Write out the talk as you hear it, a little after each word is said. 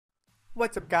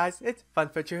What's up guys, it's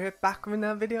FunFutcher here back with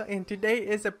another video, and today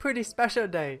is a pretty special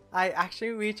day. I actually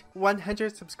reached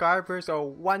 100 subscribers, or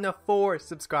 1 of 4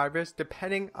 subscribers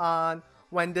depending on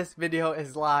when this video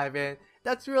is live, and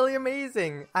that's really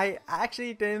amazing. I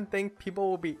actually didn't think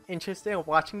people would be interested in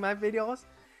watching my videos,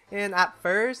 and at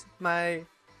first my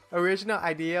original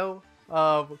idea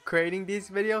of creating these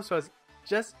videos was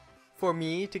just for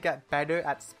me to get better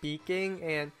at speaking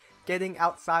and getting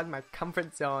outside my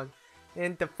comfort zone.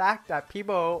 And the fact that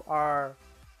people are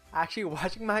actually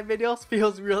watching my videos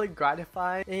feels really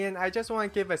gratifying. And I just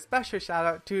want to give a special shout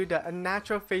out to the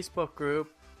Unnatural Facebook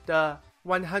group, the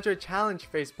 100 Challenge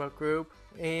Facebook group,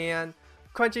 and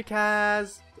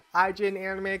CrunchyCast, IGN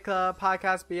Anime Club,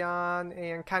 Podcast Beyond,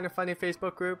 and Kinda Funny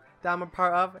Facebook group that I'm a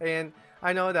part of. And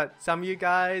I know that some of you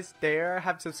guys there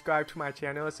have subscribed to my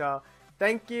channel, so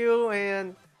thank you.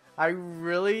 And I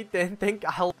really didn't think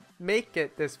I'll make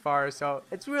it this far, so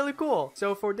it's really cool.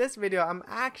 So for this video, I'm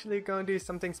actually going to do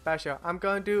something special. I'm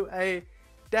going to do a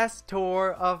desk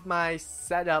tour of my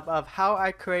setup of how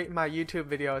I create my YouTube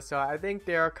videos. So I think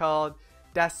they're called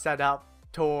desk setup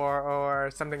tour or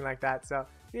something like that. So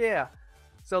yeah,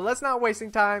 so let's not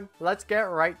wasting time, let's get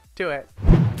right to it.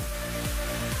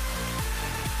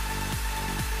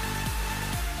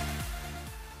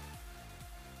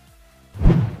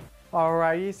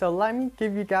 Alrighty, so let me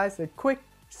give you guys a quick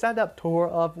setup tour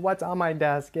of what's on my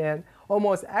desk, and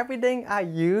almost everything I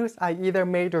use I either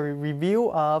made a review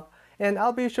of, and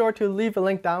I'll be sure to leave a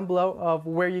link down below of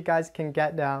where you guys can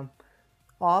get them.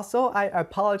 Also, I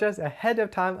apologize ahead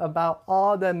of time about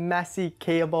all the messy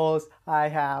cables I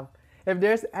have. If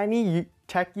there's any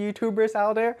tech YouTubers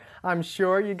out there, I'm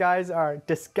sure you guys are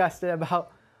disgusted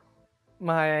about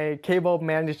my cable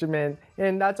management,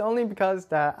 and that's only because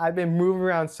that I've been moving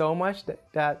around so much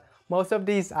that most of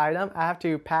these items I have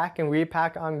to pack and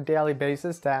repack on a daily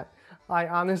basis that I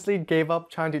honestly gave up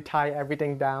trying to tie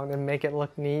everything down and make it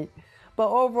look neat. But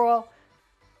overall,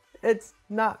 it's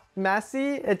not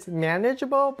messy, it's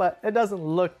manageable, but it doesn't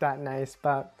look that nice.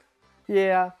 But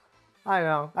yeah, I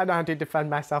know, I don't have to defend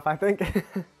myself, I think.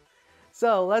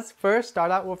 So let's first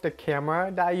start out with the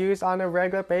camera that I use on a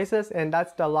regular basis, and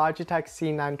that's the Logitech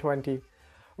C920.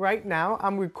 Right now,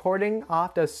 I'm recording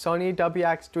off the Sony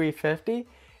WX350,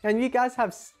 and you guys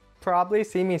have probably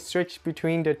seen me switch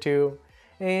between the two.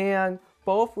 And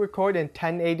both record in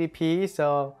 1080p,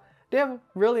 so they have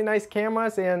really nice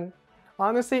cameras, and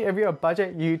honestly, if you're a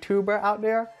budget YouTuber out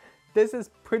there, this is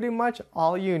pretty much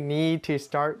all you need to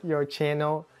start your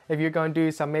channel if you're going to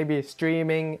do some maybe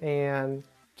streaming and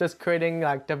just creating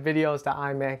like the videos that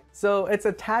I make. So it's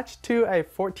attached to a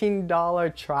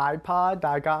 $14 tripod that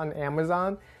I got on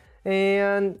Amazon,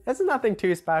 and it's nothing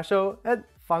too special. It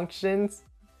functions,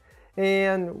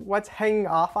 and what's hanging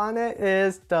off on it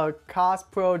is the Cos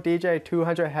Pro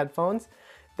DJ200 headphones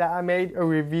that I made a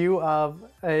review of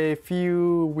a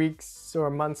few weeks or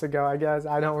months ago, I guess,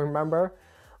 I don't remember.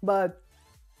 But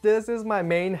this is my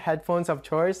main headphones of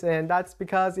choice, and that's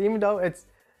because even though it's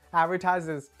advertised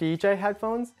as DJ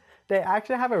headphones, they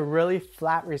actually have a really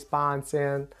flat response,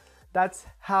 and that's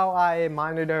how I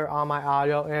monitor all my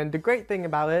audio. And the great thing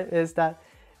about it is that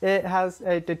it has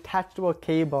a detachable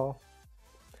cable.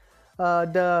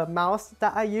 The mouse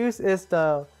that I use is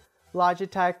the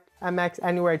Logitech MX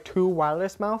Anywhere 2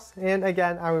 wireless mouse, and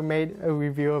again, I made a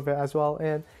review of it as well,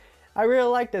 and I really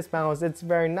like this mouse. It's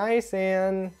very nice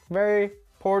and very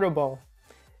portable,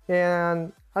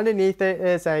 and underneath it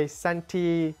is a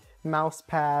Senti mouse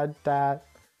pad that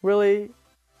really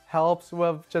helps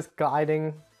with just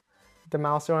gliding the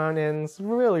mouse around, and it's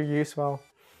really useful.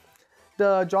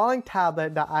 The drawing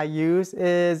tablet that I use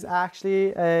is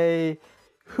actually a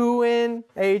Huin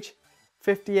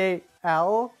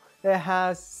H58L. It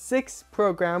has 6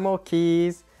 programmable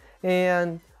keys,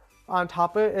 and on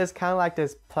top of it is kind of like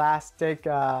this plastic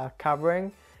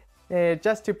covering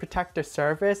just to protect the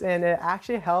surface, and it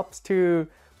actually helps to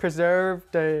preserve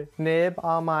the nib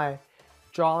on my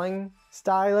drawing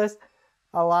stylus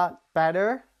a lot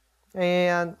better.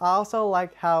 And I also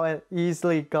like how it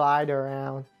easily glides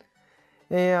around.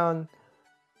 And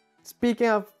speaking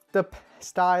of the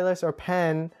stylus or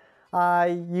pen, I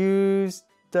use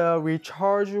the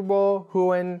rechargeable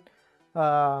Huin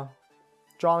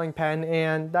drawing pen,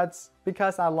 and that's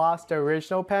because I lost the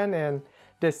original pen and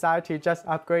decided to just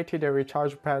upgrade to the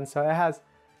rechargeable pen. So it has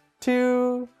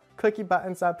 2 clicky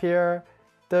buttons up here,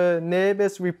 the nib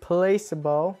is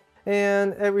replaceable,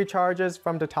 and it recharges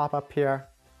from the top up here.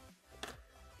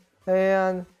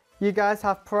 And you guys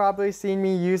have probably seen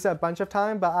me use it a bunch of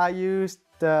times, but I used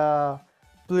the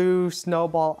blue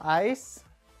snowball ice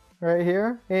right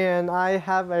here, and I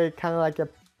have a kind of like a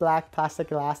black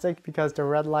plastic elastic because the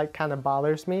red light kind of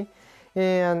bothers me.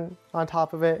 And on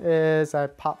top of it is a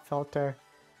pop filter.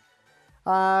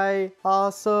 I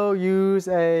also use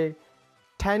a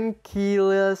 10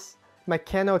 keyless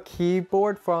mechanical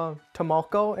keyboard from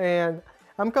Tomoko, and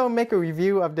I'm going to make a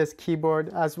review of this keyboard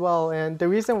as well. And the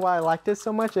reason why I like this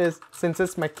so much is since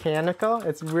it's mechanical,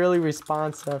 it's really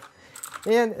responsive.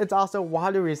 And it's also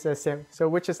water resistant, so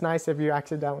which is nice if you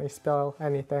accidentally spill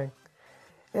anything.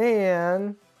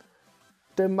 And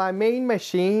my main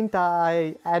machine that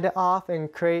I edit off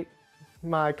and create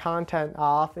my content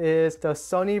off is the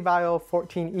Sony Vaio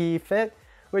 14E Fit,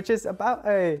 which is about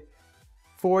a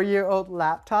 4-year-old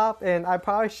laptop, and I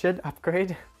probably should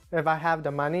upgrade if I have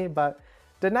the money. But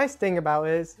the nice thing about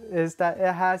it is that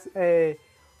it has a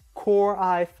Core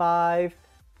i5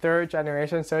 3rd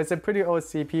generation, so it's a pretty old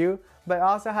CPU, but it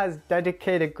also has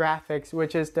dedicated graphics,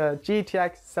 which is the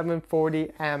GTX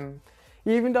 740M.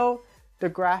 Even though the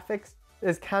graphics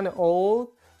is kind of old,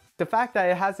 the fact that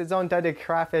it has its own dedicated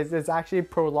graphics is actually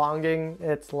prolonging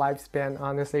its lifespan,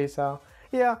 honestly. So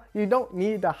yeah, you don't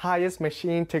need the highest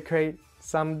machine to create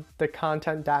the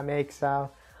content that I make. So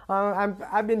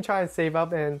I've been trying to save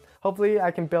up, and hopefully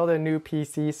I can build a new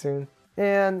PC soon.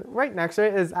 And right next to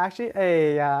it is actually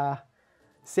a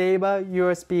Seba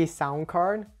USB sound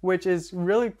card, which is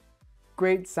really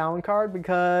great sound card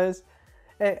because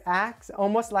it acts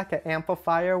almost like an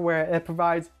amplifier where it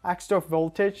provides extra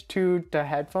voltage to the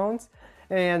headphones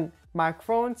and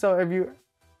microphone. So if you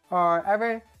are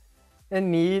ever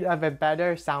in need of a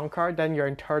better sound card than your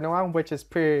internal one, which is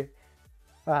pretty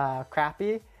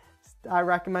crappy, I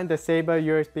recommend the Seba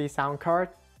USB sound card.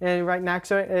 And right next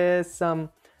to it is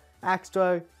some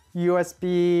extra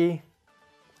USB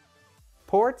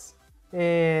ports,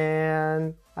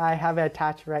 and I have it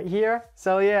attached right here.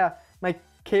 So yeah, my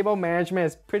cable management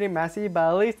is pretty messy, but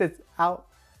at least it's out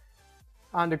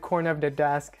on the corner of the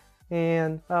desk.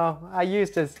 And I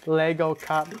use this Lego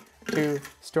cup to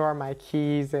store my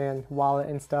keys and wallet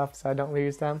and stuff so I don't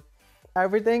lose them.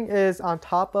 Everything is on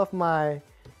top of my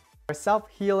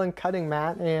self-healing cutting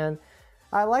mat, and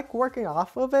I like working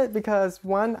off of it because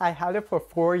one, I had it for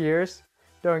 4 years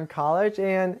during college,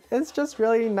 and it's just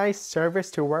really nice surface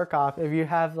to work off if you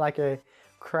have like a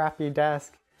crappy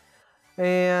desk.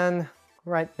 And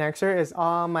right next to it is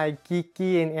all my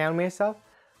geeky and anime stuff.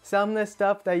 Some of the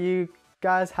stuff that you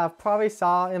guys have probably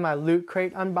saw in my Loot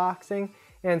Crate unboxing,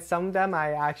 and some of them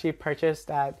I actually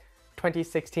purchased at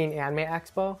 2016 Anime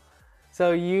Expo.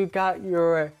 So you got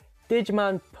your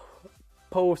Digimon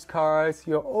postcards,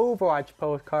 your Overwatch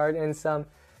postcard, and some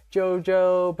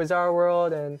JoJo, Bizarre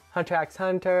World, and Hunter x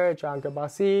Hunter, Dragon Ball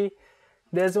Z.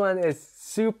 This one is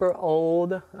super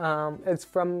old. It's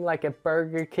from like a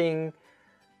Burger King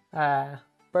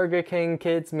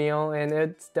kids meal, and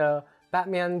it's the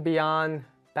Batman Beyond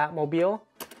Batmobile.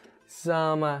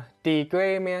 Some The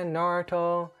Gray Man,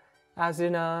 Naruto,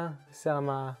 Asuna,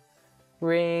 some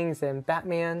rings and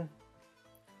Batman.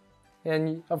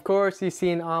 And of course you've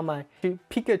seen all my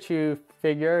Pikachu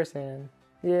figures, and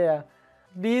yeah.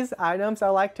 These items I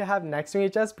like to have next to me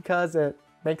just because it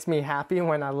makes me happy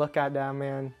when I look at them,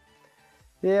 and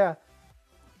yeah.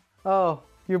 Oh,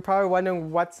 you're probably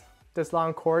wondering what this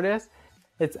long cord is.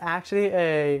 It's actually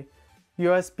a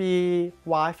USB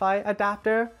Wi-Fi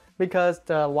adapter because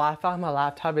the Wi-Fi on my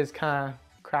laptop is kind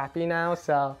of crappy now,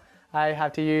 so I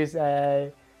have to use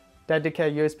a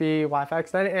dedicated USB Wi-Fi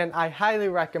extender, and I highly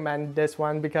recommend this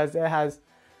one because it has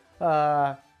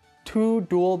 2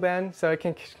 dual band, so it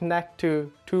can connect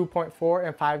to 2.4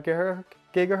 and 5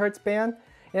 gigahertz band,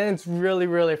 and it's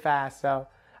really fast. So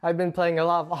I've been playing a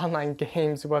lot of online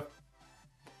games with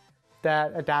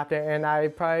that adapter, and I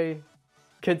probably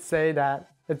could say that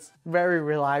it's very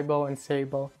reliable and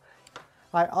stable.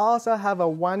 I also have a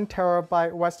 1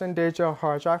 terabyte Western Digital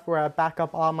hard drive where I back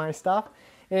up all my stuff,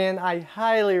 and I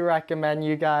highly recommend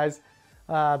you guys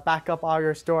back up all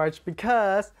your storage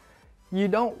because you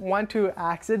don't want to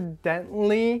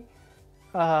accidentally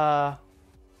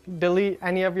delete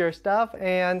any of your stuff,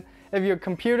 and if your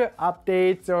computer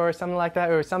updates or something like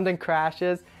that, or something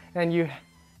crashes and you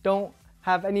don't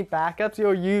have any backups,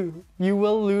 you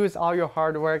will lose all your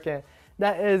hard work, and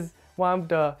that is one of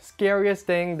the scariest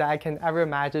things that I can ever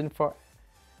imagine for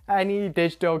any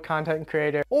digital content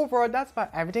creator. Overall, that's about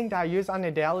everything that I use on a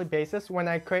daily basis when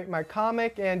I create my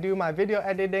comic and do my video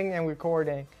editing and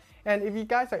recording. And if you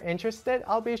guys are interested,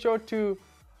 I'll be sure to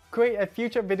create a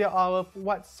future video of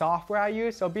what software I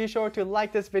use. So be sure to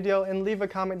like this video and leave a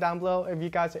comment down below if you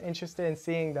guys are interested in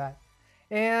seeing that.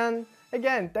 And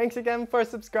again, thanks again for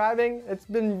subscribing. It's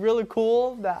been really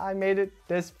cool that I made it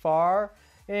this far.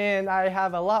 And I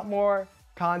have a lot more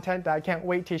content that I can't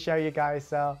wait to share you guys.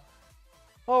 So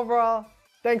overall,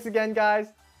 thanks again guys.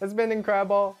 It's been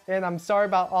incredible, and I'm sorry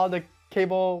about all the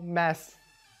cable mess.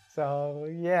 So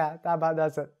yeah, that about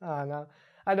does it.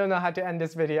 I don't know how to end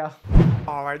this video.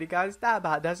 Alrighty guys, that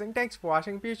about does it. Thanks for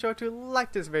watching. Be sure to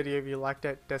like this video if you liked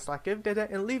it, dislike if you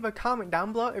didn't, and leave a comment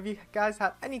down below if you guys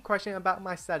have any question about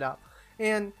my setup.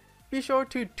 And be sure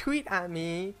to tweet at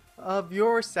me of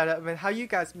your setup and how you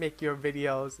guys make your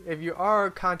videos if you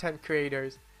are content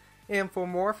creators. And for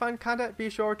more fun content, be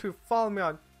sure to follow me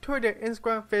on Twitter,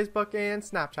 Instagram, Facebook, and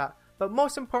Snapchat. But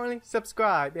most importantly,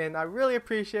 subscribe, and I really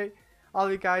appreciate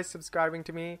all you guys subscribing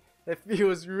to me. It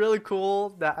feels really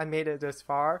cool that I made it this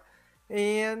far.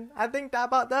 And I think that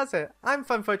about does it. I'm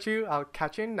FunFootChu. I'll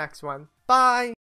catch you in the next one. Bye!